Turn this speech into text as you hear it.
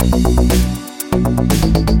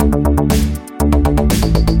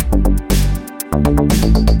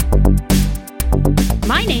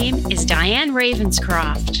My name is Diane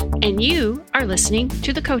Ravenscroft, and you are listening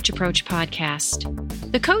to the Coach Approach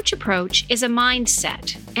podcast. The Coach Approach is a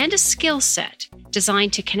mindset and a skill set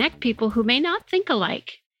designed to connect people who may not think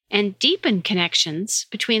alike and deepen connections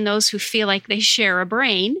between those who feel like they share a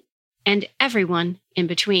brain and everyone in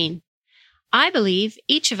between. I believe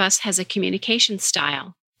each of us has a communication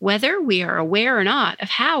style, whether we are aware or not of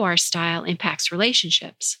how our style impacts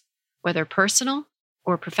relationships, whether personal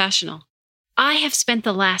or professional. I have spent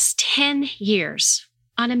the last 10 years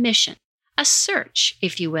on a mission, a search,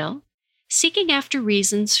 if you will, seeking after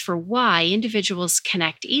reasons for why individuals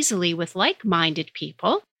connect easily with like-minded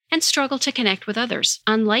people and struggle to connect with others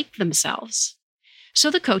unlike themselves. So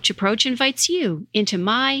the Coach Approach invites you into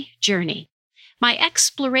my journey, my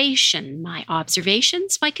exploration, my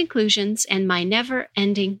observations, my conclusions, and my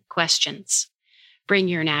never-ending questions. Bring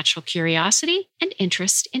your natural curiosity and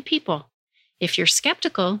interest in people. If you're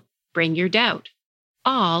skeptical, bring your doubt.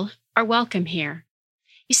 All are welcome here.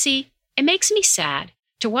 You see, it makes me sad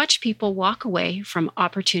to watch people walk away from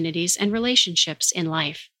opportunities and relationships in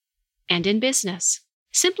life and in business,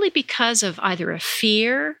 simply because of either a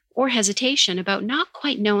fear or hesitation about not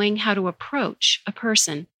quite knowing how to approach a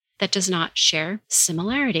person that does not share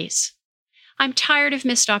similarities. I'm tired of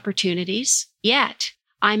missed opportunities, yet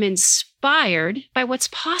I'm inspired by what's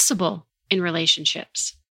possible in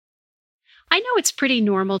relationships. I know it's pretty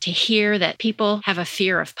normal to hear that people have a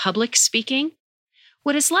fear of public speaking.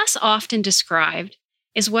 What is less often described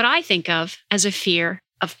is what I think of as a fear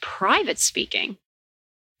of private speaking.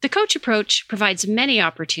 The Coach Approach provides many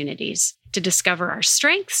opportunities to discover our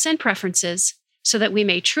strengths and preferences so that we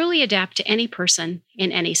may truly adapt to any person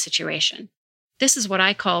in any situation. This is what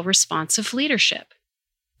I call responsive leadership,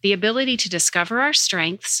 the ability to discover our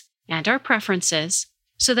strengths and our preferences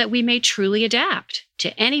so that we may truly adapt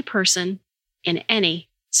to any person in any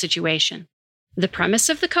situation. The premise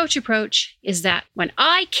of the Coach Approach is that when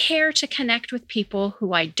I care to connect with people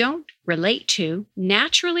who I don't relate to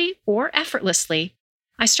naturally or effortlessly,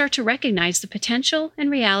 I start to recognize the potential and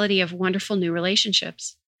reality of wonderful new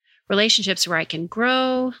relationships. Relationships where I can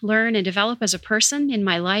grow, learn, and develop as a person in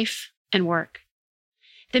my life and work.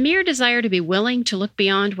 The mere desire to be willing to look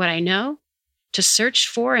beyond what I know, to search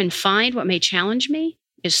for and find what may challenge me,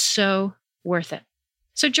 is so worth it.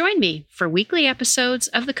 So join me for weekly episodes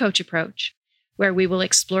of the Coach Approach, where we will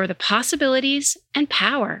explore the possibilities and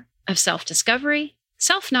power of self-discovery,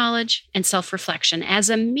 self-knowledge, and self-reflection as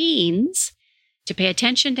a means to pay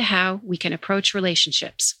attention to how we can approach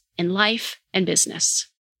relationships in life and business.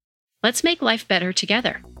 Let's make life better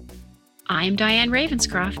together. I am Diane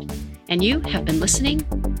Ravenscroft, and you have been listening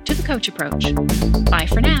to the Coach Approach. Bye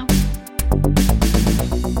for now.